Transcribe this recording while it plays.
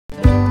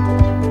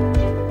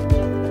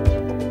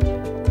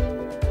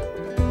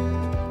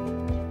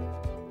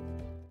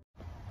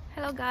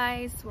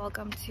guys,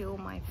 welcome to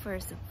my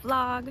first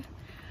vlog.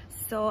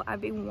 So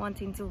I've been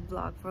wanting to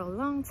vlog for a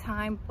long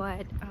time,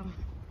 but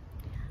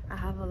I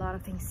have a lot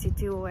of things to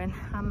do and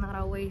I'm not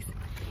always,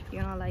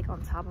 you know, like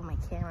on top of my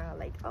camera,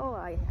 like, oh,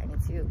 I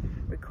need to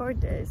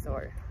record this,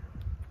 or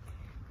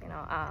you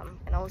know,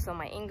 and also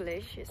my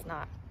English is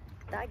not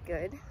that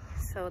good,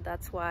 so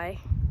that's why,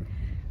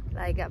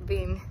 like, I've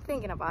been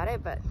thinking about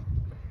it, but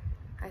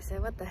I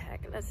said, what the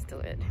heck, let's do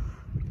it.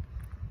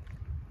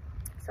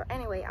 So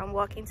anyway, I'm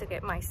walking to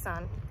get my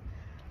son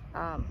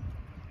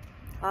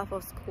off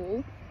of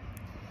school,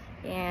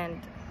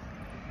 and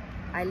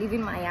I live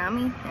in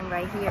Miami, and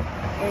right here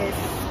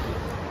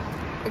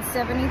it's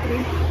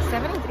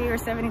 73 or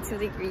 72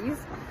 degrees.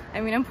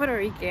 I mean, I'm Puerto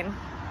Rican.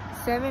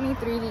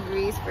 73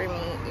 degrees for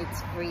me,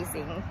 it's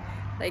freezing.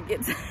 Like,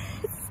 it's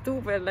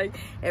stupid. Like,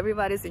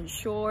 everybody's in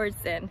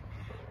shorts and,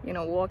 you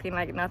know, walking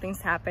like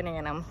nothing's happening,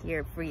 and I'm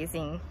here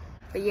freezing.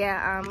 But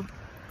yeah, I'm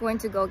going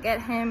to go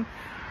get him.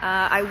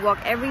 I walk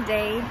every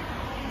day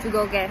to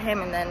go get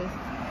him and then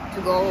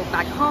to go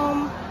back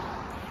home.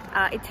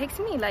 It takes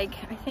me like,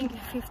 I think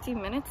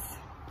 15 minutes,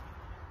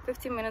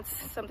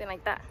 something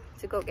like that,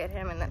 to go get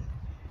him and then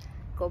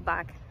go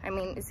back. I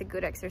mean, it's a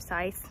good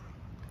exercise.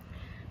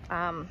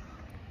 And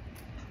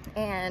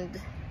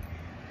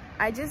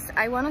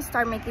I want to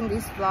start making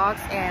these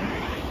vlogs, and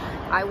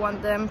I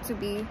want them to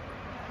be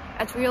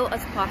as real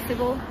as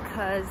possible,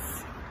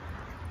 because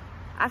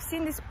I've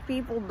seen these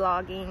people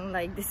blogging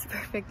like these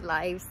perfect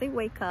lives. They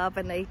wake up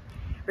and they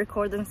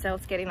record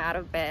themselves getting out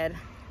of bed.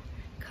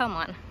 Come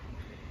on,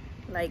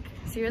 like,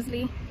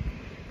 seriously?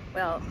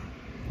 Well,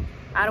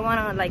 I don't want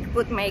to like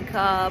put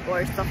makeup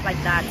or stuff like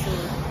that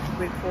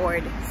to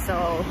record,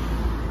 so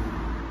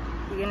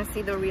you're gonna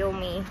see the real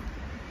me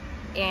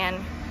and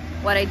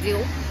what I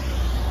do.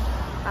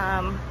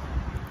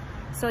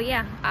 So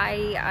yeah,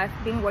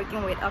 I've been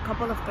working with a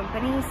couple of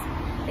companies.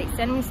 They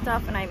send me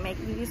stuff and I make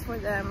videos for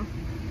them,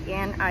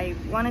 and I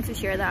wanted to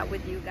share that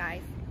with you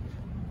guys.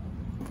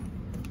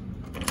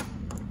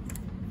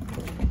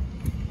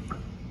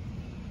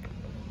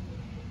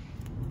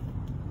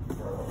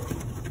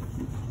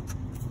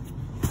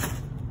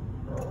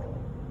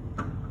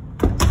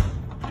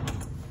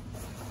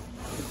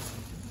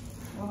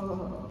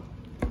 Oh.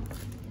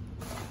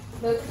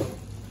 Look.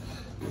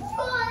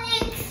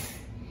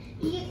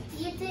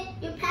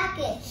 Your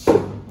package.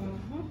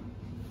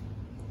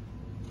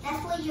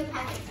 That's what your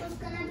package was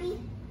gonna be.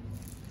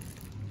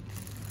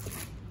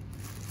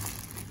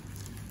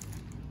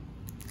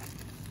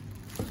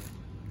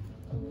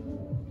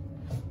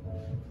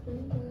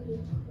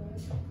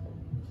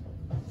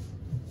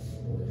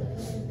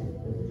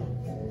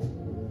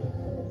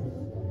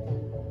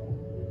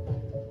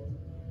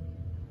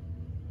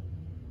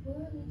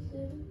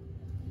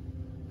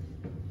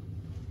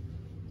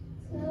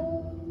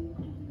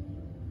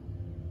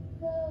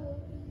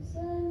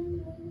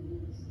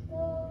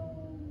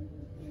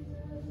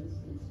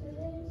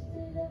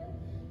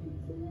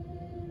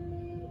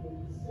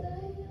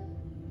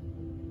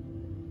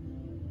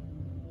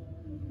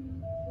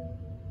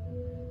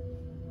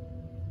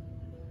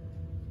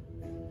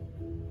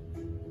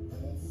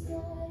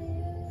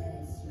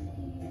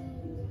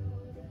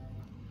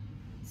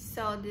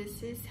 So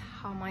this is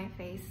how my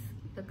face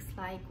looks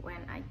like when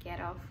I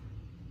get off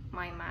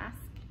my mask.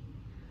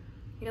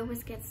 It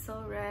always gets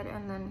so red,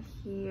 and then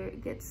here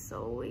it gets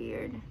so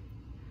weird.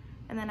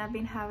 And then I've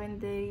been having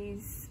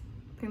these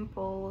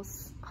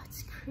pimples. Oh,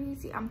 it's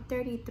crazy. I'm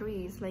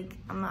 33. It's like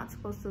I'm not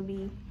supposed to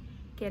be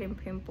getting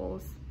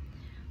pimples,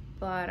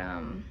 but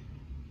I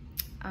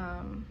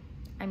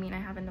mean, I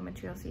have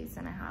endometriosis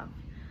and I have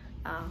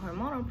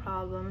hormonal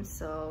problems,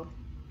 so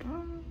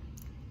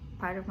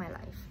part of my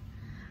life.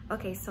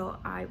 Okay, so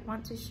I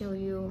want to show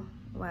you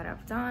what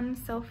I've done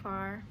so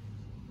far.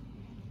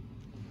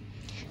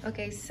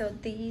 Okay, so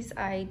these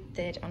I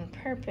did on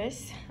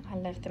purpose. I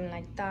left them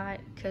like that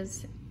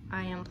because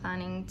I am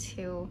planning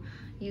to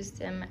use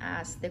them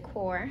as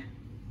decor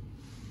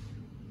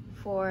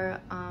for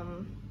I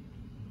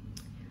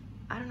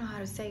don't know how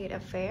to say it, a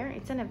fair.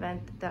 It's an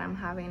event that I'm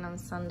having on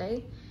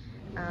Sunday.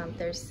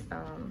 There's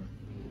a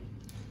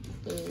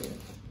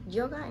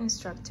yoga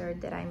instructor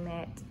that I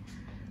met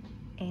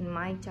in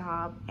my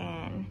job,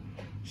 and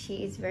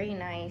she is very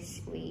nice.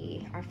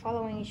 We are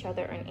following each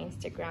other on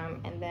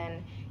Instagram, and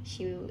then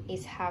she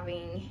is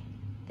having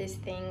this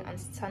thing on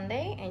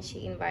Sunday, and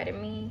she invited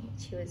me.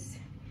 She's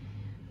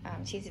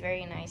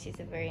very nice. She's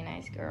a very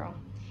nice girl.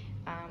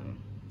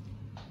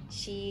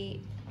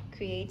 She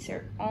creates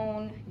her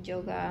own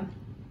yoga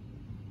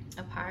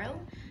apparel,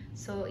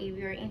 so if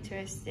you're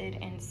interested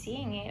in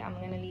seeing it, I'm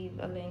gonna leave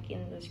a link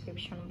in the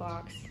description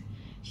box.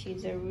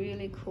 She's a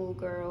really cool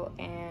girl,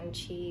 and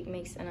she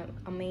makes an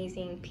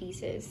amazing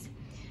pieces.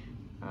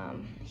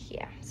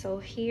 Yeah, so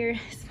here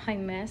is my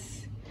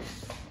mess.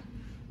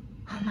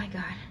 Oh my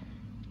god.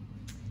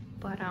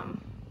 But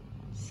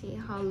see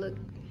how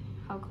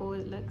cool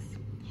it looks.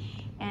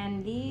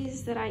 And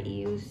these that I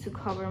use to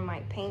cover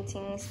my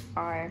paintings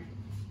are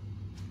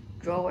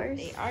drawers.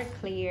 They are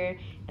clear,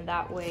 and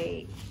that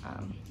way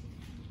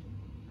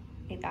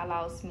it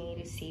allows me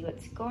to see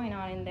what's going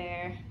on in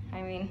there.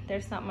 I mean,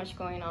 there's not much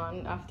going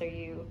on after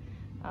you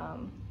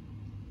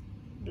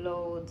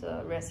blow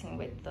the resin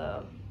with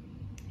the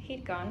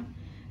heat gun,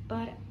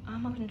 but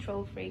I'm a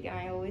control freak.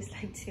 I always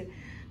like to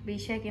be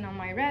checking on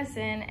my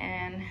resin,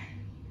 and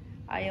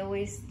I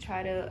always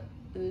try to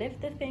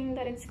lift the thing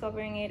that it's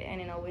covering it,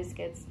 and it always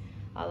gets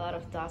a lot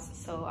of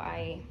dust. So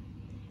I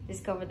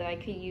discovered that I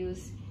could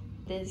use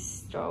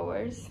these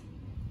drawers,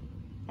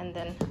 and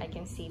then I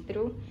can see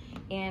through.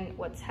 And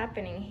what's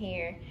happening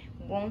here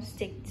won't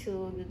stick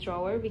to the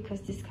drawer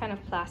because this kind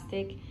of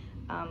plastic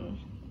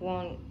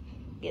won't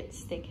get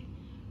stick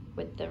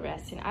with the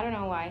resin. I don't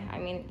know why. I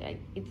mean,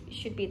 it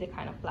should be the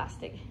kind of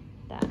plastic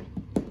that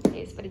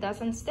is, but it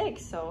doesn't stick,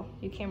 so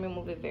you can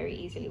remove it very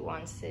easily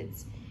once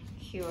it's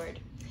cured.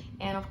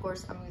 And of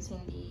course, I'm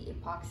using the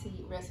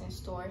Epoxy Resin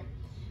store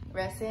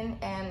resin,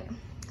 and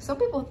some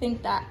people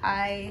think that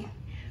I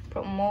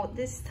promote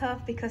this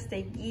stuff because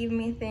they give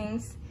me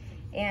things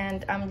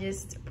and I'm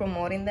just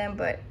promoting them,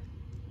 but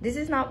this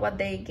is not what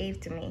they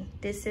gave to me.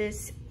 This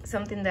is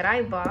something that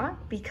I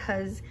bought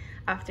because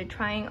after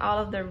trying all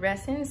of the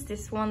resins,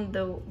 this one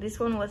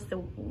was the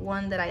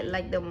one that I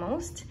liked the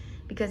most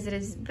because it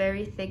is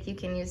very thick. You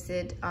can use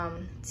it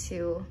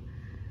to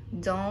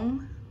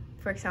dome,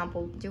 for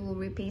example,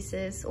 jewelry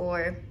pieces,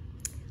 or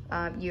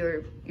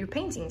your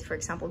paintings, for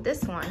example,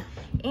 this one.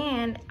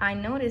 And I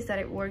noticed that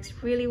it works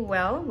really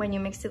well when you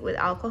mix it with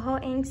alcohol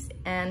inks,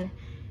 and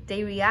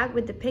they react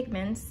with the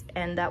pigments,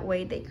 and that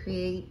way they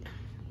create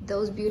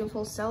those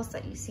beautiful cells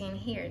that you see in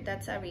here.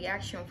 That's a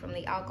reaction from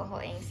the alcohol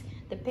inks,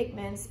 the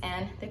pigments,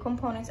 and the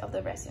components of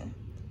the resin.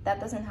 That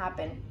doesn't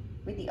happen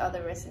with the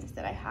other resins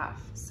that I have.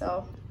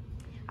 So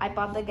I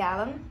bought the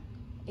gallon.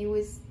 It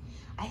was,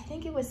 I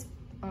think it was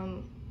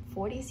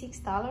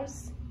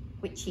 $46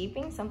 with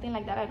shipping, something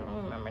like that. I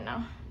don't remember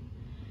now,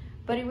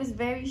 but it was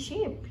very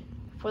cheap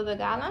for the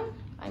gallon.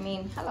 I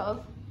mean,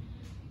 hello.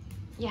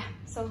 Yeah,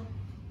 so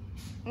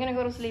I'm gonna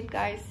go to sleep,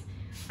 guys.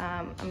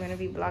 I'm gonna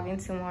be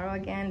vlogging tomorrow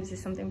again. This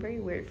is something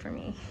very weird for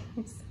me.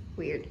 It's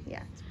weird,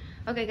 yeah.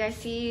 Okay guys,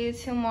 see you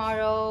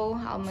tomorrow.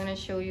 I'm gonna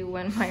show you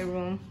when my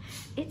room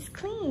is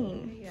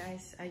clean. Hey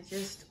guys, I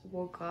just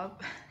woke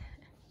up.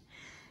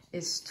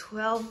 It's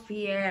 12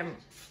 p.m.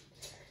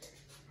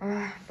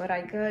 But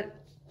I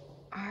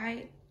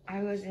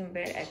was in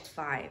bed at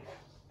 5.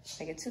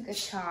 Like, I took a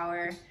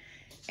shower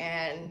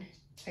and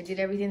I did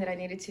everything that I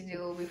needed to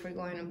do before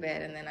going to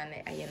bed, and then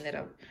I ended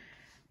up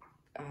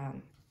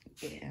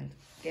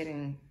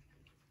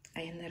I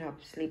ended up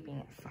sleeping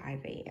at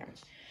 5 a.m.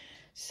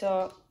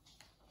 So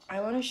I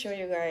want to show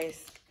you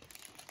guys,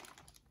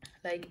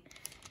 like,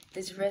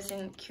 this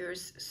resin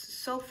cures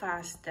so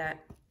fast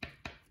that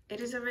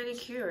it is already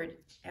cured,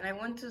 and I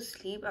went to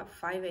sleep at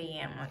 5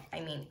 a.m. I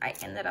mean, I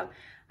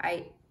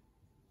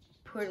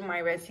put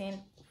my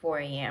resin 4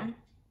 a.m.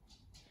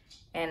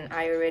 and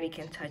I already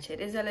can touch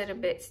it. It's a little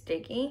bit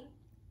sticky,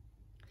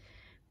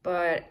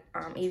 but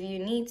if you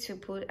need to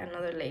put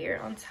another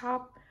layer on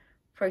top,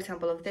 for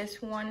example, of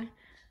this one,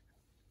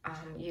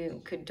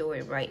 you could do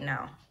it right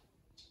now.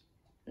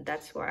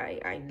 That's why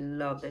I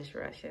love this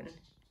resin.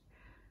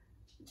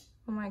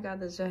 Oh my god,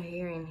 there's a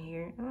hair in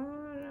here.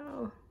 Oh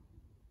no.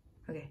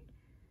 Okay,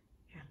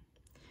 yeah.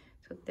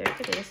 So there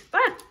it is.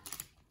 Ah!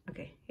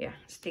 Okay, yeah,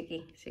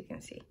 sticky, as you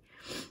can see.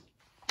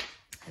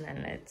 And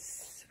then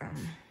let's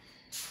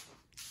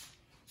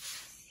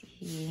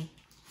see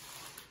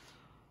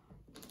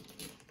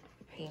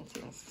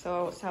paintings.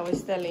 So I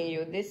was telling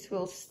you, this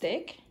will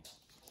stick.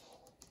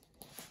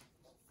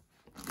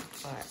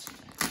 But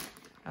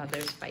oh,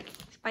 there's Spiky.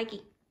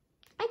 Spiky.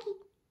 Spiky.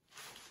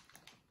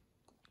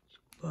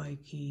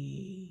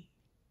 Spiky.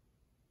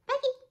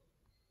 Spiky.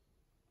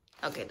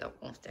 Okay,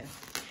 don't move then.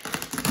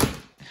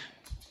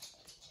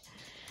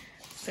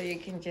 So you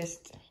can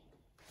just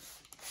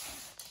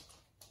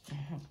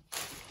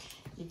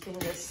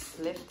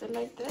lift it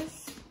like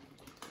this,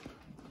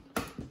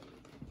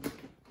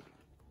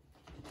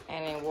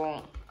 and it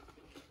won't,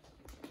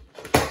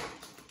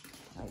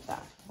 like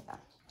that. Yeah.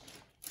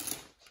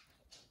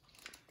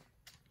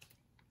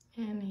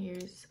 And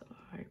here's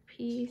our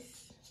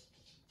piece.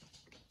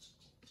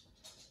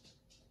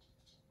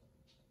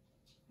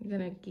 I'm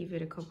gonna give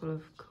it a couple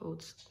of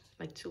coats,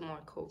 like 2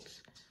 more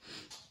coats.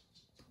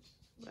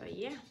 But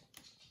yeah,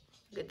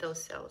 look at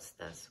those cells.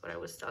 That's what I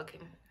was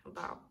talking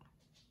about.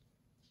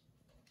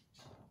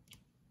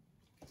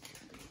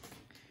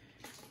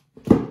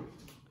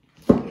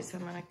 Okay, so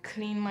I'm gonna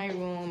clean my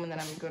room, and then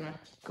I'm gonna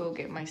go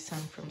get my son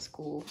from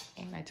school,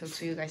 and I talk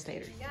to you guys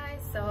later. Hey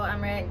guys, so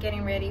I'm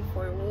getting ready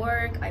for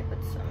work. I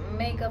put some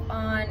makeup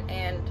on,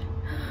 and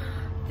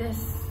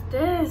this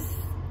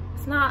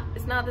it's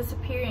not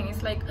disappearing.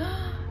 It's like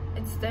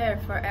it's there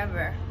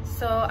forever.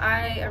 So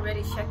I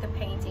already checked the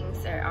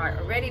paintings. They are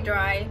already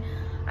dry.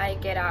 I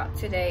get out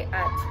today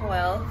at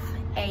 12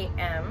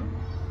 a.m.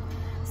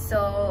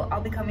 So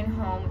I'll be coming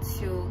home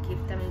to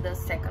give them the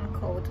second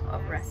coat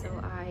of resin. So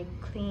I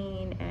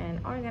clean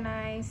and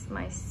organize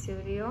my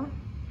studio.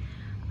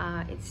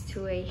 It's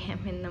 2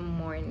 a.m. in the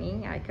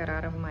morning. I got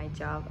out of my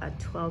job at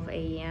 12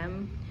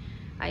 a.m.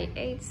 I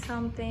ate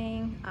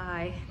something,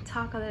 I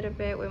talked a little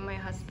bit with my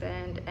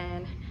husband,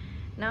 and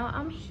now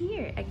I'm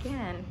here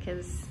again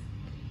because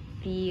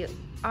the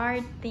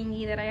art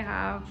thingy that I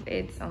have,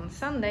 it's on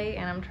Sunday,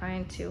 and I'm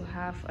trying to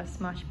have as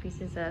much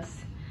pieces as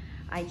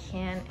I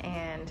can,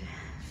 and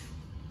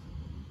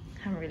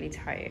I'm really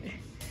tired.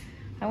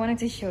 I wanted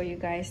to show you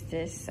guys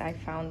this. I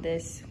found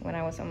this when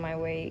I was on my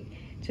way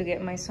to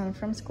get my son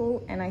from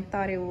school, and I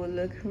thought it would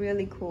look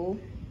really cool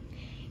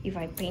if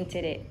I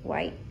painted it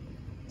white,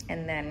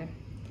 and then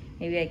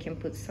maybe I can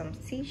put some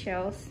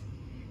seashells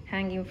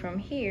hanging from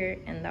here,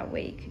 and that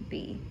way it could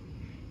be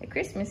a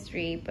Christmas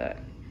tree, but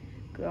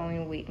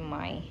going with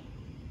my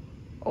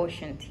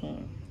ocean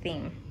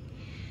theme.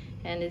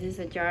 And this is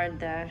a jar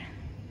that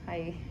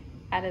I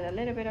added a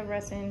little bit of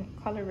resin,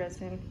 color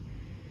resin,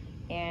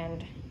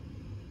 and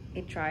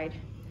it dried,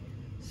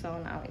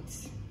 so now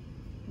it's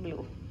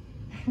blue.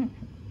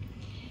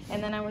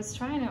 And then I was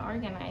trying to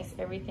organize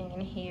everything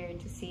in here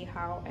to see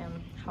how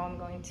I'm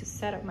going to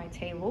set up my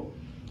table.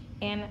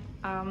 And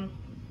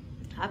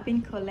I've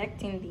been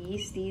collecting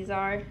these. This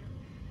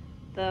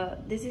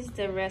is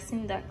the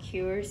resin that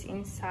cures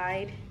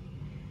inside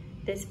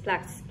this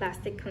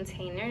plastic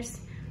containers.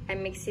 I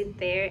mix it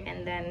there,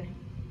 and then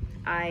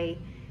I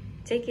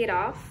take it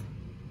off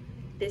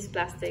this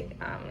plastic.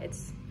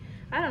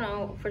 I don't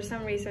know, for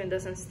some reason it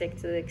doesn't stick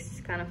to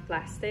this kind of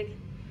plastic.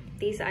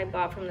 These I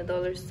bought from the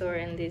dollar store,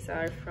 and these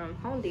are from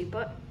Home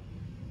Depot.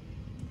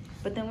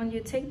 But then when you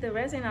take the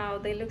resin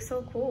out, they look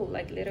so cool,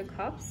 like little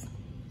cups,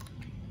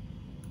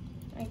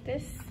 like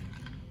this.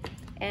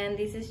 And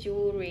this is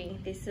jewelry.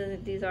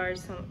 These are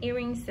some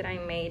earrings that I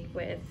made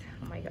with,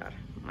 oh my god,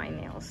 my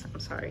nails, I'm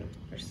sorry,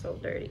 they're so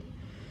dirty.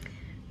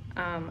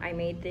 I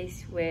made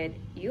this with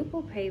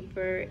Yupo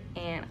paper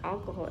and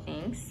alcohol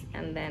inks,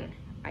 and then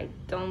I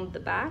domed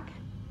the back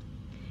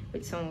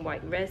with some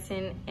white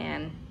resin,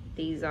 and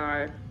these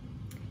are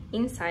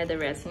inside the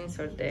resin,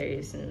 so there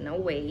is no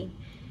way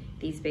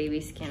these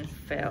babies can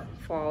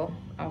fall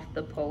off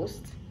the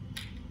post.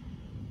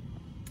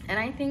 And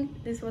I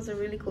think this was a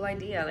really cool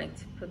idea, like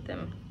to put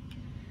them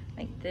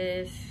like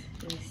this.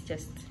 It's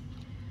just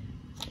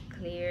a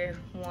clear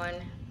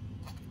one,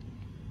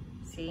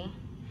 see?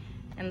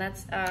 And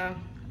that's I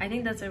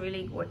think that's a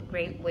really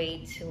great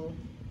way to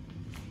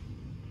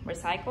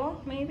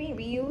recycle, maybe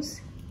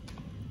reuse.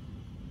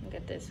 Look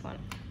at this one,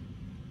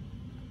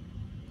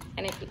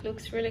 and it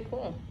looks really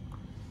cool.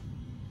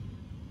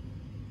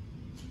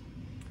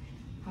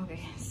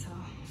 Okay, so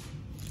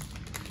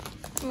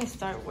let me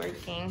start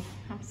working.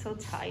 I'm so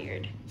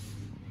tired,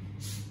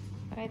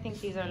 but I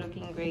think these are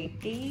looking great.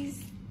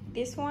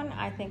 This one,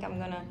 I think I'm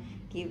gonna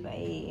give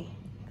a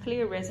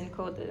clear resin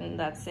coat, and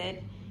that's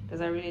it, because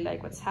I really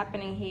like what's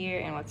happening here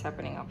and what's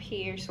happening up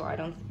here, so I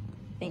don't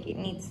think it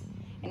needs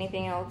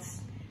anything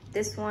else.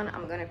 This one,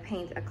 I'm gonna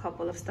paint a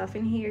couple of stuff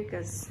in here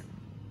because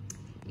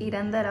it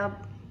ended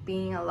up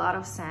being a lot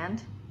of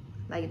sand,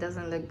 like it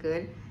doesn't look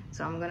good.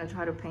 So I'm gonna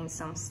try to paint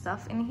some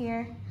stuff in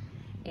here.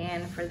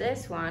 And for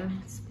this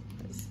one,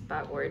 it's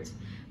backwards,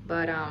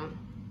 but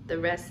the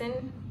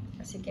resin,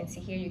 as you can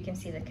see here, you can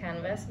see the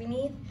canvas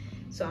beneath.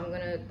 So I'm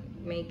gonna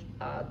make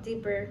a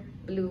deeper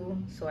blue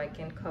so I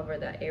can cover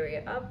that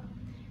area up.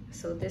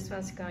 So this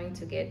one's going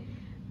to get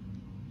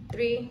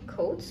 3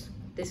 coats.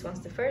 This one's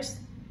the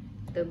first,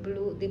 the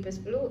blue,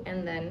 deepest blue,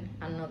 and then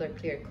another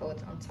clear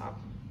coat on top.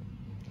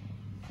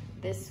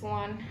 This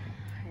one,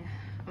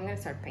 I'm gonna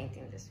start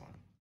painting this one.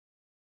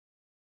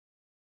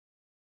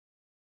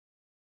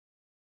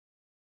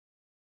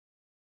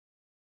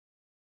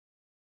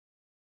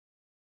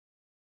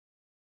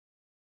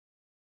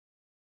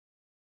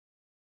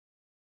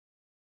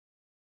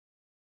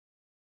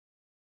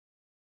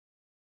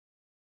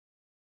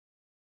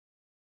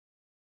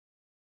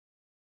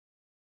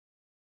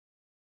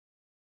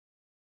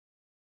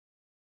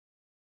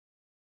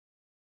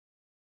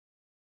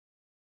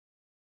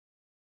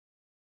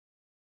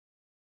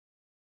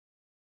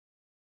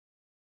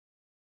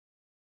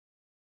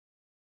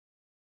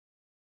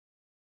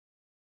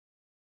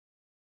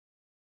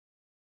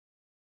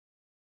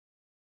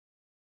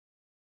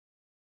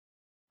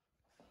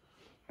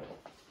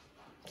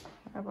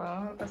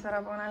 Vamos a empezar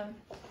a poner.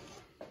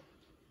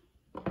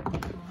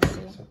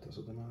 Exacto,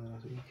 eso de madera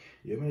así.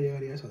 Yo me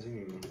llevaría eso así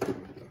mismo.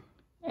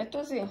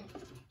 ¿Esto sí?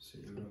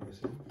 Sí, yo creo que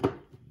sí.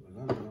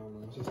 ¿Verdad?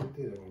 No hace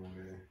sentido como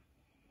que...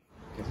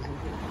 ¿Qué hace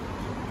sentido?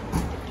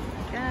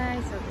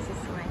 Guys, so this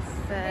is my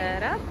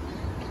setup.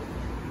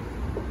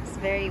 It's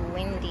very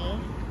windy.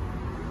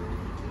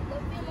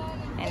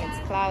 And it's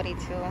cloudy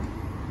too.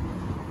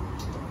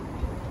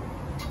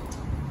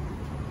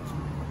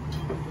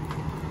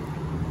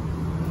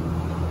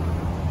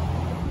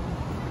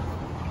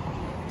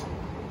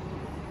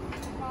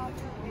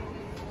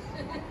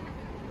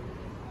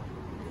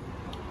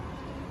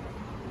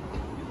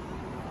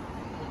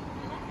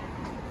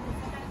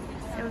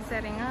 Still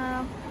setting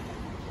up.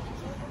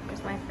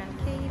 There's my friend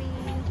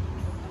Katie.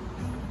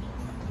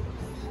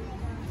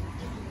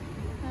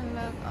 And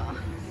look, oh,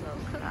 so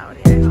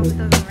cloudy. I hope it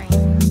doesn't rain.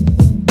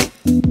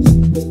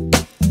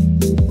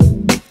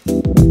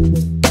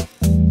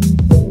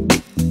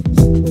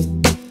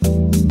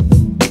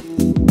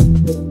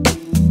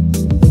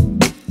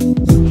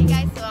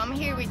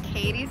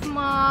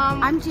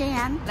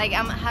 can. Like,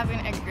 I'm having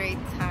a great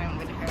time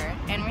with her,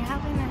 and we're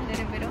having a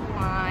little bit of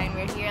wine.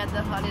 We're here at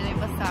the Holiday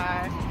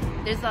Bazaar.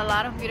 There's a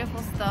lot of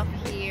beautiful stuff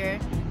here.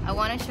 I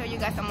want to show you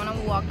guys. I'm gonna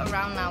walk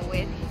around now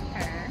with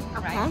her.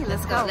 Okay, right?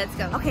 let's go. Let's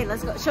go. Okay,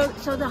 let's go.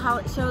 Show the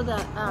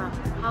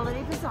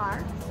Holiday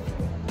Bazaar.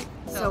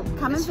 So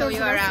come and show visit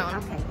you us.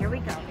 around. Okay, here we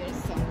go. There's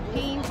some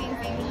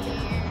paintings in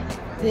here.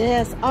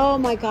 This, oh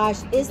my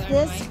gosh, is These are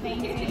this my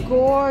paintings.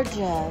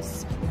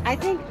 gorgeous? I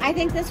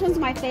think this one's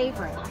my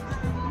favorite.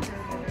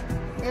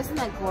 Isn't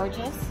that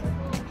gorgeous?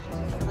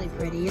 Really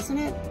pretty, isn't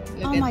it?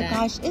 Look Oh at my that.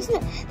 gosh, isn't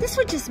it? This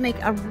would just make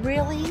a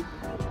really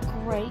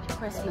great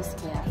Christmas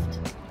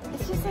gift.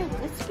 It's just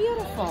it's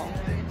beautiful.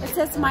 It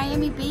says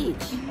Miami Beach.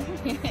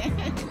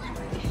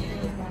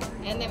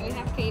 And then we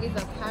have Katie's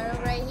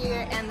Aparel right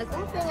here. And the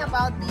cool thing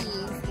about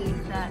these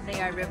is that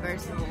they are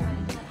reversible.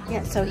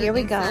 Yeah, so here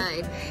we go.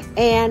 Inside.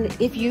 And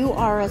if you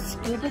are a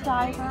scuba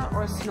diver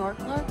or a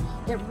snorkeler,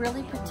 it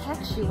really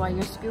protects you while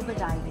you're scuba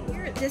diving.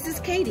 Here, this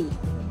is Katie.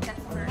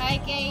 Hi,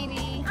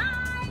 Katie.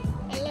 Hi.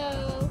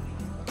 Hello.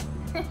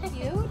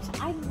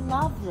 Cute. I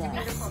love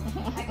this.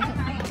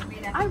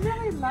 I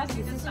really love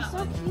these. These are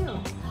so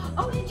cute.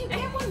 Oh, did you get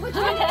one? What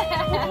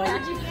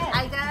did you get?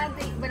 I got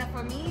the, well,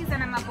 for me, it's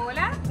an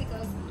amapola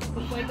because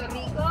Puerto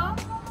Rico,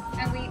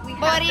 and we have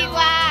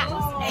Boricua.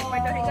 those. En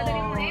Puerto Rico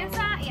tenemos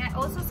esa, and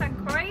also San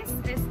Croix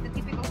is the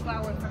typical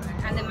flower from there.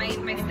 And then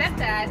my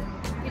stepdad,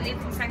 he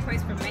lived in San Croix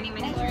for many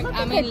years.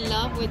 I'm in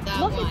love with that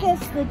Look one. at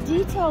this, the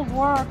detailed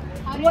work.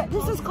 What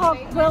this is called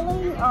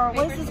quilling, or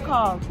what is this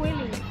called?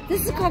 Quilling.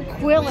 This is called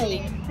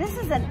quilling. This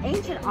is an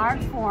ancient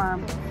art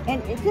form,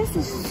 and this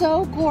is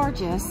so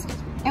gorgeous,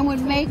 and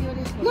would make.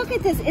 Look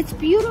at this, it's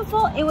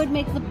beautiful. It would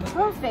make the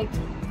perfect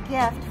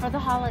gift for the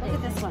holiday.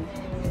 Look at this one.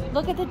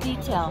 Look at the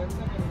detail.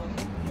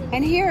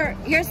 And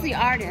here's the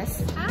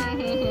artist. Oh,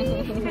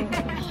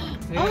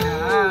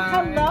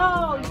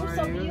 hello. You're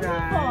so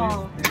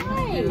beautiful.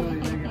 Hi.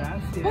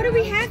 What do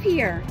we have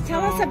here?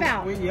 Tell us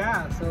about.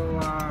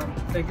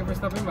 Thank you for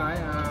stopping by.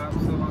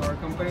 So our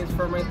company is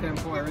for my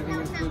temple. Everything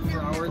is good for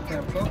our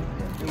temple.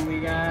 And we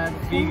got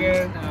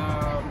vegan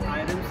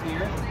items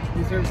here.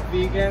 These are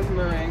vegan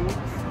meringues.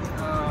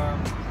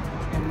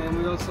 And then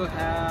we also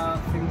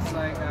have things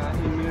like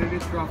immunity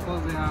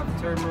truffles. They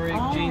have turmeric,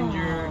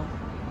 ginger,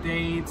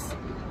 dates,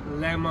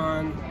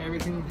 lemon,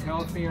 everything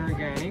healthy and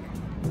organic.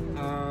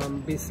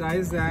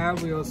 Besides that,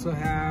 we also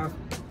have,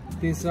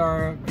 these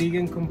are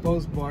vegan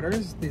composed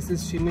butters. This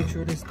is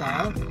chimichurri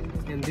style,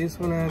 and this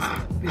one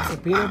it's a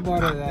peanut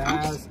butter that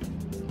has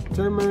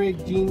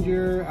turmeric,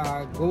 ginger,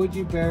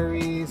 goji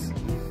berries,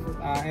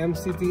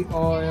 MCT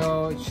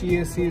oil,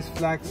 chia seeds,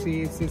 flax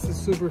seeds. It's a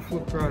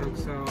superfood product,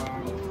 so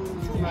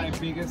this is my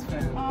biggest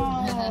fan.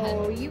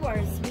 Oh, you are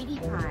a sweetie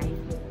pie.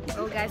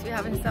 Oh guys, we're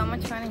having so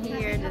much fun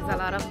here. There's a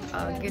lot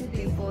of good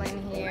people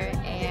in here,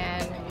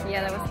 and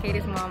yeah, that was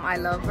Katie's mom. I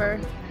love her.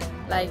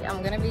 Like,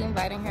 I'm gonna be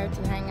inviting her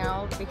to hang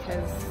out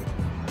because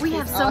We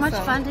have so much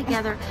fun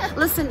together.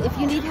 Listen, if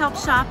you need help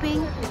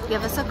shopping,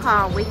 give us a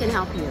call. We can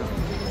help you.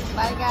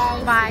 Bye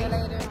guys. Bye. See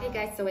you later. Hey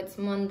guys, so it's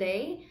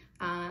Monday.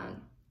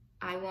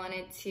 I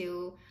wanted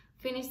to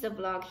finish the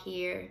vlog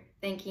here,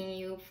 thanking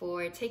you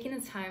for taking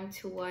the time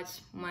to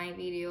watch my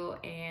video,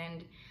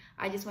 and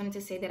I just wanted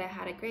to say that I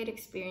had a great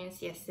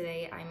experience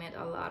yesterday. I met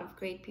a lot of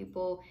great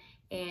people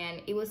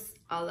and it was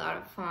a lot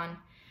of fun.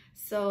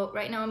 So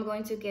right now I'm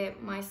going to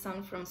get my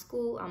son from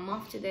school. I'm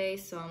off today,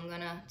 so I'm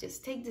gonna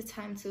just take the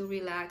time to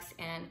relax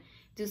and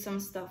do some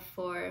stuff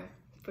for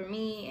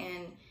me,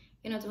 and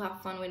you know, to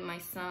have fun with my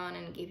son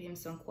and give him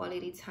some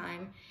quality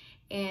time.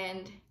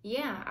 And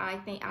yeah, I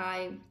think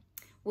I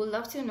would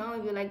love to know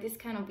if you like this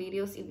kind of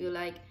videos, if you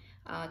like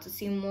to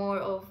see more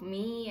of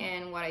me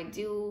and what I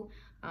do.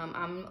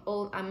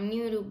 I'm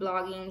new to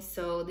blogging,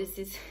 so this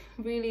is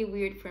really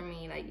weird for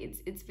me. Like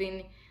it's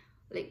been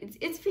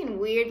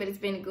weird, but it's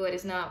been good.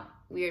 It's not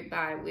weird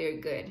bad,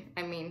 weird good.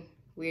 I mean,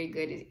 weird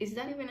good. Is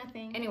that even a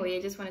thing? Anyway,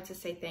 I just wanted to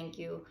say thank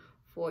you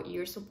for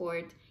your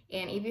support.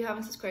 And if you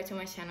haven't subscribed to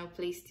my channel,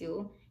 please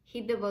do.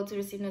 Hit the bell to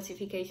receive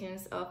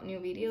notifications of new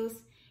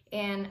videos.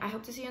 And I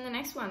hope to see you in the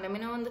next one. Let me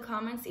know in the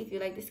comments if you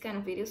like this kind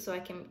of videos so I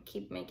can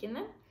keep making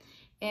them.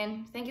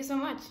 And thank you so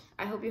much.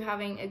 I hope you're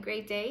having a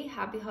great day.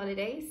 Happy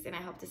holidays. And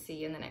I hope to see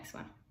you in the next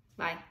one.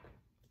 Bye.